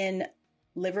in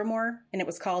Livermore, and it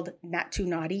was called Not Too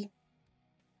Naughty.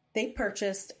 They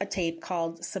purchased a tape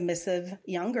called Submissive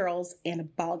Young Girls and a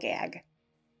ball gag.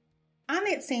 On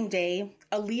that same day,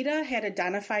 Alita had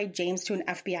identified James to an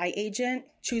FBI agent,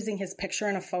 choosing his picture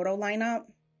in a photo lineup.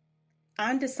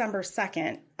 On December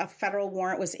 2nd, a federal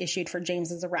warrant was issued for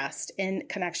James's arrest in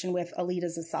connection with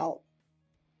Alita's assault.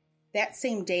 That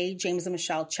same day, James and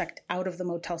Michelle checked out of the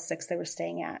Motel 6 they were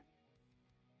staying at.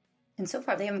 And so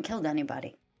far, they haven't killed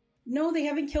anybody. No, they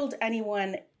haven't killed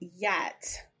anyone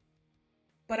yet.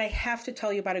 But I have to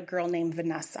tell you about a girl named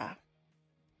Vanessa.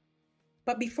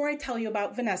 But before I tell you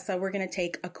about Vanessa, we're going to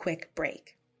take a quick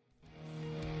break.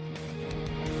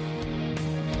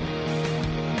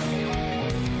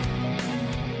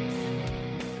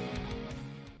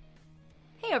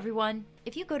 Hey everyone,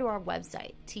 if you go to our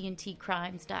website,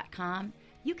 tntcrimes.com,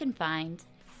 you can find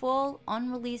full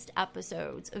unreleased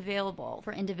episodes available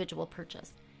for individual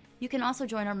purchase. You can also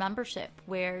join our membership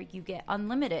where you get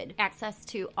unlimited access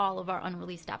to all of our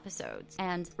unreleased episodes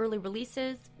and early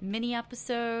releases, mini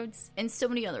episodes, and so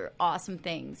many other awesome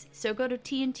things. So go to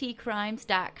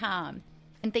tntcrimes.com,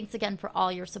 and thanks again for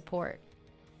all your support.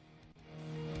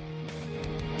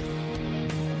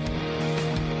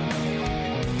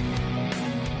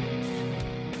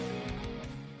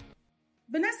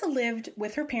 Vanessa lived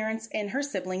with her parents and her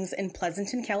siblings in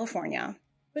Pleasanton, California.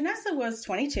 Vanessa was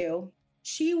 22.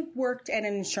 She worked at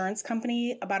an insurance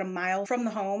company about a mile from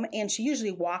the home, and she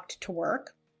usually walked to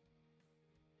work.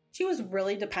 She was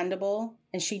really dependable,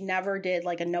 and she never did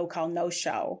like a no-call,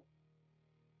 no-show.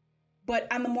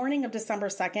 But on the morning of December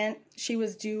 2nd, she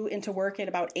was due into work at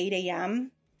about 8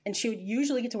 a.m., and she would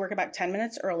usually get to work about 10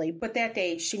 minutes early, but that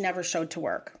day she never showed to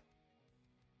work.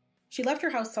 She left her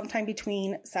house sometime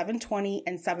between 7:20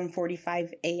 and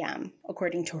 7:45 a.m.,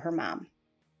 according to her mom.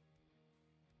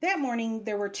 That morning,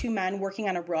 there were 2 men working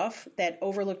on a roof that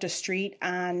overlooked a street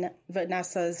on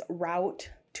Vanessa's route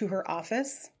to her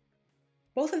office.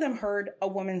 Both of them heard a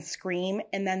woman scream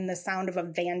and then the sound of a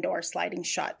van door sliding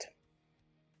shut.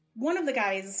 One of the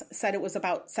guys said it was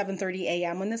about 7:30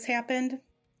 a.m. when this happened,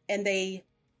 and they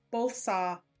both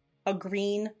saw a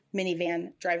green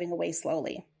minivan driving away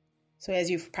slowly. So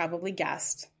as you've probably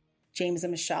guessed, James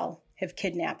and Michelle have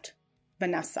kidnapped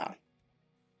Vanessa.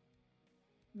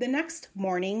 The next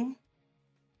morning,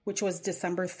 which was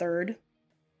December 3rd,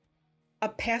 a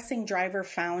passing driver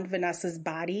found Vanessa's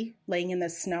body laying in the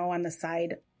snow on the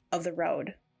side of the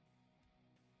road.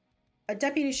 A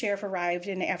deputy sheriff arrived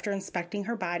and after inspecting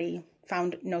her body,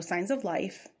 found no signs of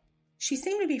life. She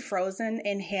seemed to be frozen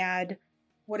and had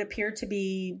what appeared to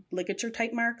be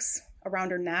ligature-type marks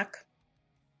around her neck.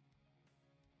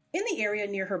 In the area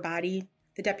near her body,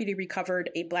 the deputy recovered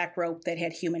a black rope that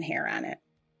had human hair on it.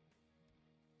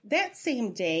 That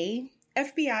same day,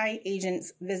 FBI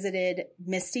agents visited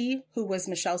Misty, who was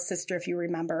Michelle's sister, if you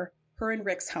remember, her and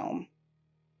Rick's home.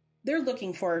 They're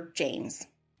looking for James.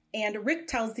 And Rick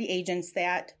tells the agents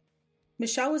that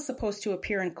Michelle was supposed to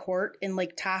appear in court in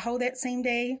Lake Tahoe that same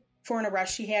day for an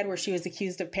arrest she had where she was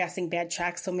accused of passing bad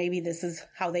checks, so maybe this is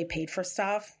how they paid for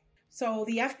stuff. So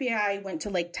the FBI went to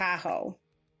Lake Tahoe,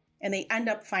 and they end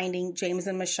up finding James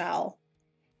and Michelle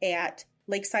at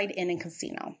Lakeside Inn and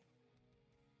Casino.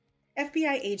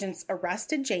 FBI agents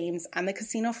arrested James on the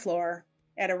casino floor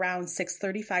at around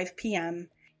 6:35 p.m.,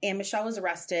 and Michelle was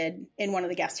arrested in one of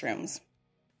the guest rooms.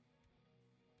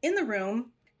 In the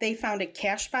room, they found a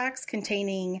cash box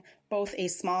containing both a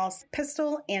small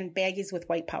pistol and baggies with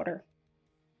white powder.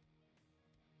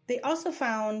 They also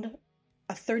found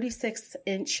a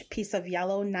 36-inch piece of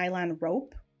yellow nylon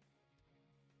rope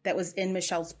that was in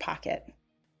Michelle's pocket.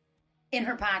 In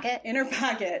her pocket? In her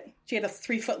pocket. She had a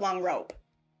 3-foot-long rope.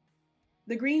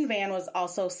 The green van was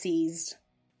also seized.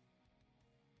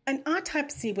 An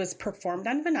autopsy was performed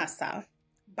on Vanessa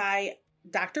by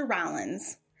Dr.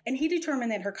 Rollins, and he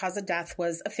determined that her cause of death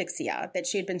was asphyxia, that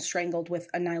she had been strangled with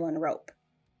a nylon rope.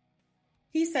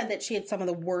 He said that she had some of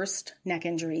the worst neck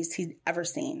injuries he'd ever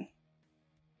seen.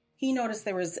 He noticed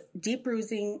there was deep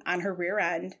bruising on her rear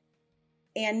end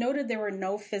and noted there were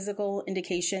no physical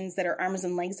indications that her arms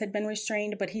and legs had been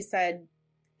restrained, but he said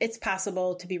it's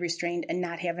possible to be restrained and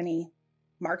not have any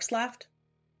marks left.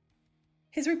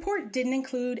 His report didn't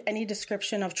include any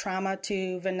description of trauma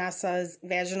to Vanessa's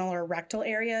vaginal or rectal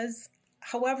areas.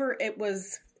 However, it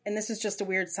was, and this is just a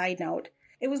weird side note,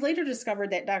 it was later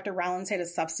discovered that Dr. Rollins had a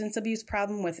substance abuse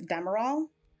problem with Demerol,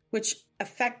 which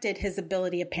affected his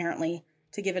ability, apparently,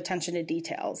 to give attention to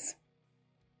details.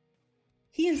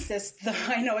 He insists, though,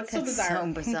 I know it's so bizarre.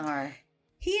 So bizarre.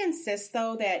 He insists,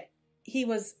 though, that he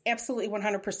was absolutely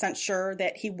 100% sure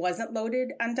that he wasn't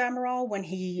loaded on Demerol when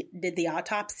he did the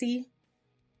autopsy.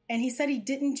 And he said he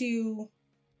didn't do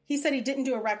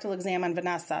a rectal exam on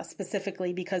Vanessa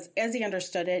specifically because, as he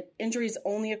understood it, injuries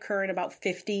only occur in about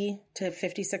 50 to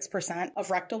 56%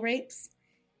 of rectal rapes.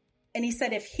 And he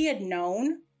said if he had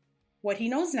known what he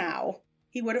knows now,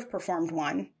 he would have performed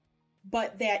one,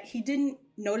 but that he didn't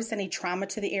notice any trauma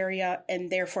to the area,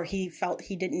 and therefore he felt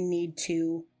he didn't need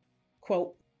to,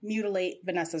 quote, mutilate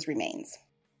Vanessa's remains.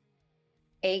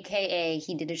 AKA,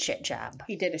 he did a shit job.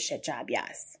 He did a shit job,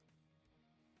 yes.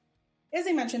 As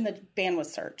I mentioned, the van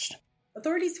was searched.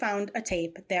 Authorities found a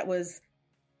tape that was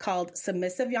called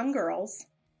Submissive Young Girls.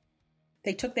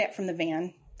 They took that from the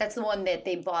van. That's the one that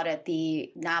they bought at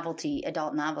the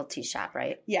adult novelty shop,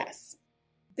 right? Yes.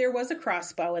 There was a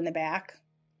crossbow in the back.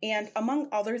 And among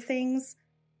other things,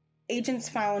 agents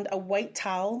found a white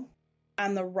towel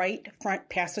on the right front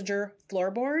passenger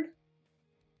floorboard.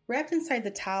 Wrapped inside the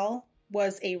towel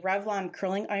was a Revlon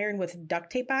curling iron with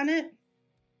duct tape on it,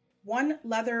 one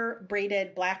leather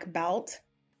braided black belt,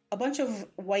 a bunch of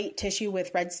white tissue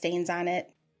with red stains on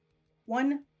it,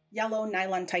 one yellow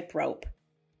nylon type rope,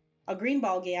 a green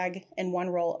ball gag, and one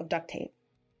roll of duct tape.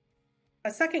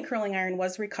 A second curling iron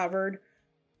was recovered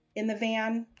in the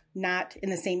van, not in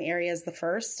the same area as the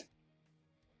first.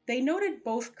 They noted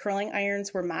both curling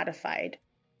irons were modified.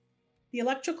 The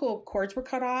electrical cords were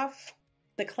cut off.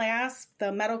 The clasp,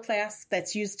 the metal clasp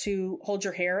that's used to hold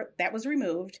your hair, that was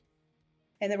removed.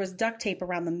 And there was duct tape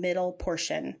around the middle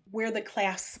portion where the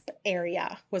clasp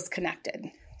area was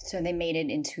connected. So they made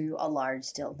it into a large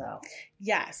dildo.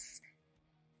 Yes,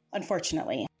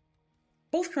 unfortunately.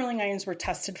 Both curling irons were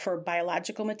tested for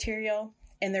biological material,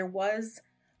 and there was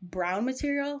brown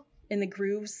material in the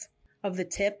grooves of the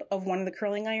tip of one of the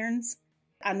curling irons.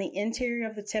 On the interior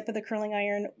of the tip of the curling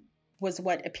iron was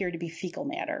what appeared to be fecal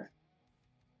matter.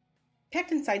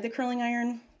 Packed inside the curling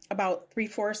iron, about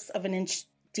 3/4 of an inch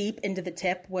deep into the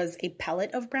tip, was a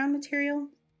pellet of brown material,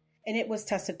 and it was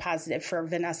tested positive for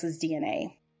Vanessa's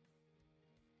DNA.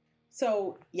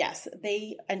 So, yes,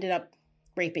 they ended up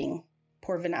raping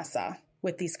poor Vanessa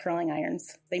with these curling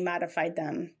irons. They modified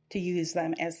them to use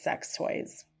them as sex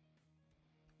toys.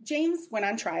 James went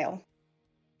on trial.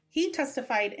 He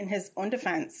testified in his own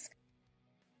defense,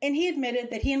 and he admitted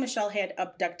that he and Michelle had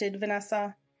abducted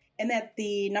Vanessa and that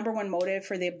the number one motive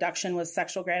for the abduction was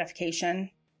sexual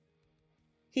gratification.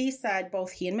 He said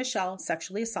both he and Michelle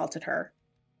sexually assaulted her.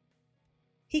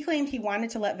 He claimed he wanted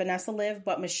to let Vanessa live,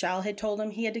 but Michelle had told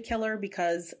him he had to kill her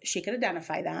because she could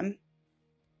identify them.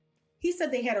 He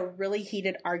said they had a really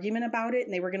heated argument about it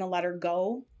and they were going to let her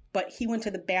go, but he went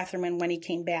to the bathroom and when he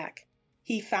came back,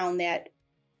 he found that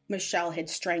Michelle had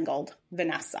strangled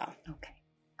Vanessa.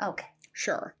 Okay.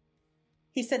 Sure.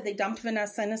 He said they dumped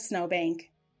Vanessa in a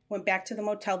snowbank, went back to the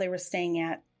motel they were staying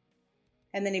at,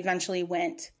 and then eventually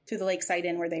went to the Lakeside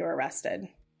Inn where they were arrested.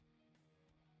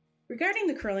 Regarding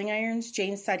the curling irons,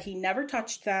 James said he never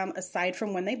touched them aside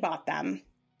from when they bought them,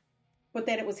 but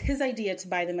that it was his idea to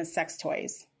buy them as sex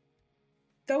toys.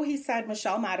 Though he said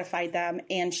Michelle modified them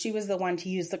and she was the one to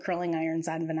use the curling irons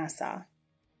on Vanessa.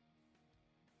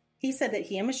 He said that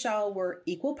he and Michelle were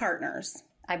equal partners.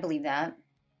 I believe that.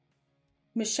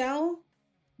 Michelle,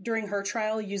 during her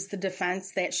trial, used the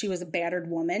defense that she was a battered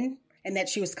woman and that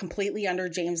she was completely under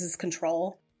James's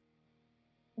control.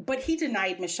 But he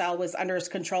denied Michelle was under his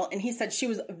control, and he said she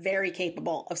was very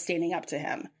capable of standing up to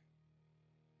him.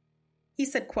 He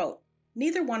said, quote,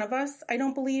 "Neither one of us, I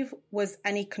don't believe, was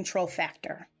any control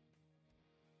factor."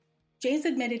 James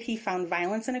admitted he found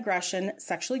violence and aggression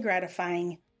sexually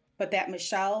gratifying, but that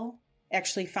Michelle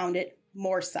actually found it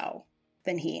more so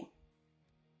than he.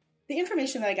 The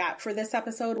information that I got for this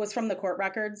episode was from the court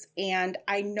records, and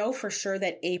I know for sure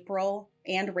that April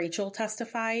and Rachel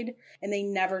testified, and they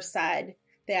never said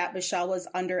that Michelle was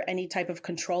under any type of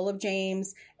control of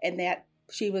James and that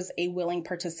she was a willing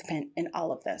participant in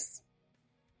all of this.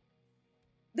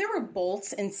 There were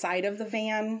bolts inside of the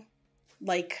van,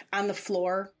 like on the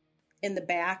floor in the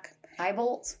back. Eye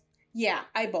bolts? Yeah,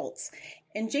 eye bolts.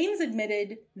 And James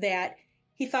admitted that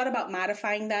he thought about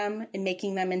modifying them and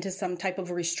making them into some type of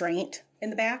restraint in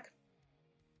the back.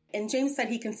 And James said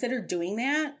he considered doing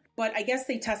that, but I guess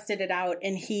they tested it out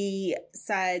and he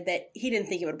said that he didn't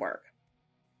think it would work.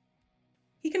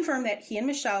 He confirmed that he and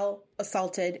Michelle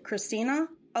assaulted Christina,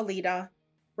 Alita,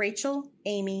 Rachel,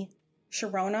 Amy,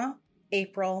 Sharona,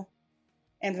 April,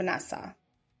 and Vanessa.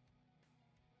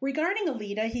 Regarding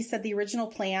Alita, he said the original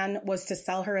plan was to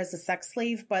sell her as a sex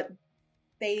slave, but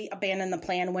they abandoned the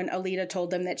plan when Alita told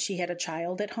them that she had a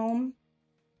child at home.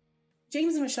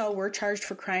 James and Michelle were charged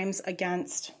for crimes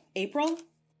against April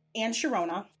and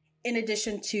Sharona, in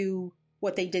addition to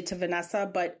what they did to Vanessa,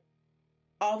 but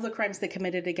all the crimes they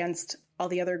committed against all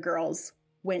the other girls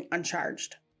went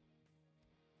uncharged.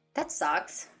 That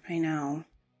sucks. I know.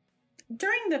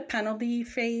 During the penalty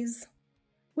phase,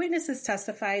 witnesses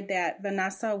testified that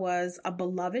Vanessa was a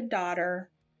beloved daughter,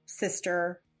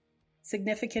 sister,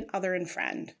 significant other, and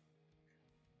friend.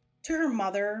 To her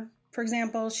mother, for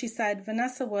example, she said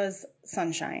Vanessa was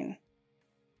sunshine.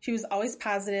 She was always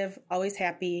positive, always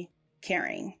happy,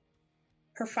 caring.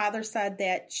 Her father said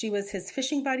that she was his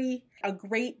fishing buddy, a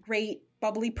great, great,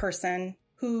 bubbly person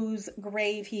whose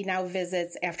grave he now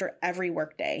visits after every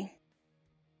workday.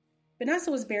 Vanessa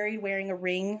was buried wearing a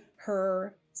ring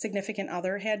her significant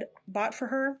other had bought for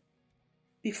her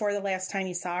before the last time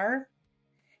he saw her.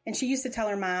 And she used to tell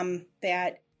her mom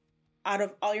that out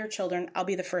of all your children, I'll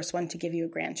be the first one to give you a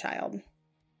grandchild.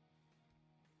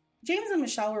 James and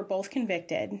Michelle were both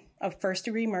convicted of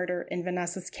first-degree murder in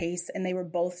Vanessa's case, and they were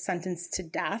both sentenced to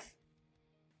death.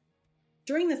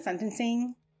 During the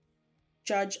sentencing,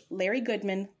 Judge Larry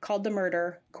Goodman called the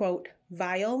murder, quote,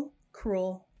 "vile,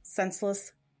 cruel,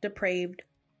 senseless, depraved,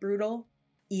 brutal,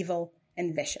 evil,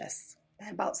 and vicious."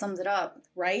 That about sums it up.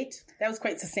 Right? That was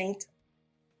quite succinct.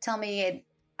 Tell me,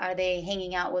 are they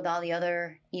hanging out with all the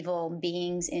other evil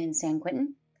beings in San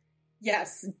Quentin?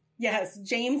 Yes.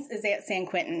 James is at San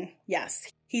Quentin.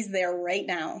 Yes. He's there right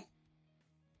now.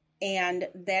 And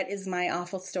that is my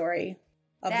awful story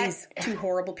of these two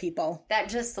horrible people. That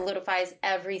just solidifies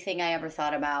everything I ever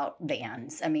thought about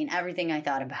vans. I mean, everything I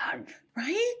thought about.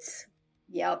 Right?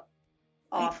 Yep.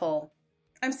 Awful.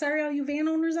 I'm sorry, all you van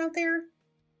owners out there.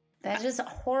 That's just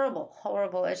horrible.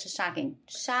 It's just shocking.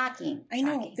 I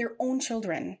know. Their own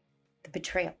children. The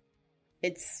betrayal.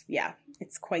 It's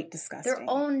quite disgusting. Their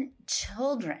own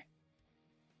children.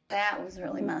 That was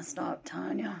really messed up,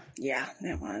 Tanya. Yeah,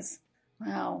 that was.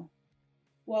 Wow.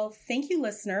 Well, thank you,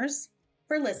 listeners,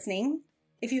 for listening.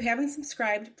 If you haven't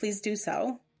subscribed, please do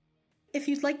so. If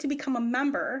you'd like to become a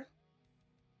member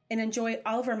and enjoy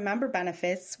all of our member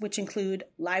benefits, which include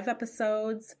live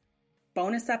episodes,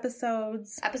 bonus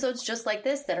episodes. Episodes just like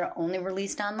this that are only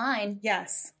released online.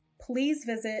 Yes. Please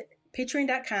visit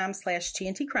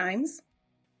patreon.com/TNTcrimes.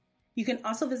 You can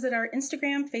also visit our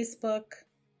Instagram, Facebook,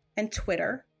 and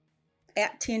Twitter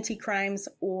at TNT Crimes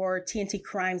or TNT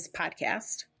Crimes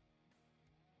Podcast.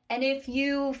 And if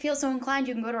you feel so inclined,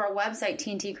 you can go to our website,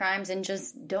 TNT Crimes, and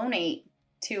just donate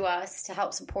to us to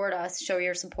help support us. Show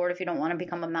your support if you don't want to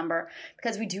become a member,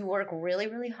 because we do work really,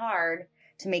 really hard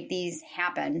to make these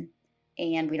happen,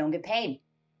 and we don't get paid.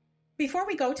 Before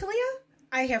we go, Talia,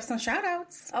 I have some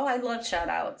shout-outs. Oh, I love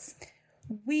shout-outs.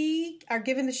 We are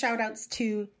giving the shout-outs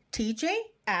to TJ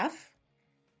F.,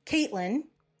 Caitlin,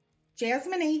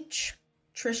 Jasmine H.,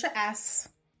 Trisha S.,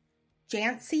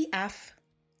 Jancy F.,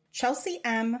 Chelsea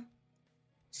M.,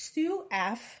 Sue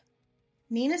F.,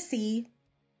 Nina C.,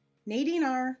 Nadine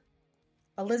R.,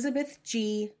 Elizabeth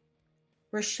G.,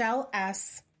 Rochelle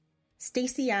S.,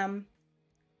 Stacy M.,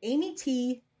 Amy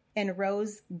T., and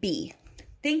Rose B.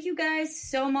 Thank you guys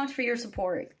so much for your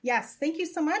support. Yes, thank you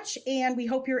so much, and we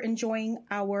hope you're enjoying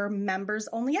our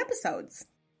members-only episodes.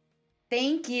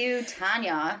 Thank you,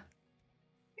 Tanya.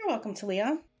 You're welcome,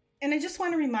 Talia. And I just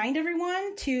want to remind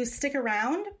everyone to stick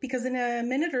around, because in a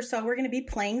minute or so, we're going to be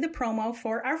playing the promo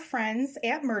for our friends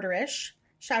at Murderish.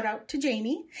 Shout out to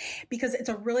Jamie, because it's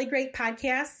a really great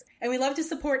podcast, and we love to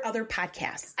support other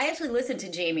podcasts. I actually listened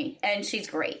to Jamie, and she's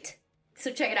great.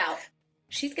 So check it out.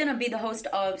 She's going to be the host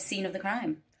of Scene of the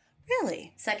Crime.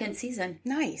 Really? 2nd season.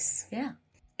 Nice. Yeah.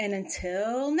 And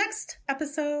until next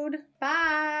episode.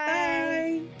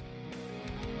 Bye. Bye.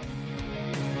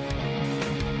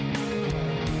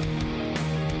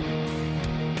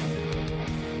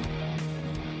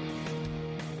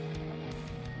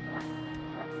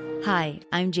 Hi,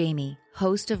 I'm Jamie,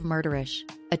 host of Murderish,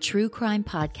 a true crime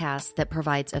podcast that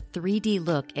provides a 3D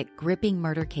look at gripping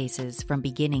murder cases from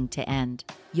beginning to end.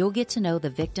 You'll get to know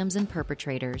the victims and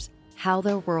perpetrators, how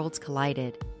their worlds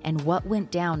collided, and what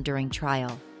went down during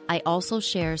trial. I also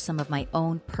share some of my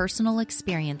own personal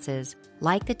experiences,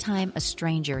 like the time a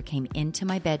stranger came into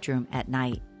my bedroom at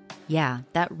night. Yeah,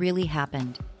 that really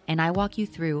happened, and I walk you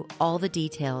through all the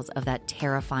details of that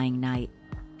terrifying night.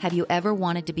 Have you ever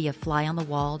wanted to be a fly on the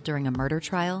wall during a murder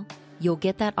trial? You'll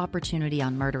get that opportunity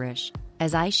on Murderish,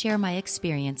 as I share my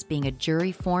experience being a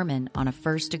jury foreman on a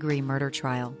first-degree murder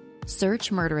trial.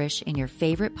 Search Murderish in your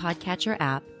favorite podcatcher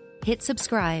app, hit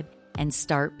subscribe, and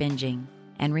start binging.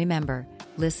 And remember,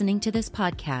 listening to this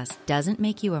podcast doesn't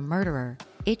make you a murderer.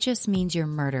 It just means you're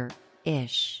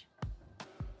murder-ish.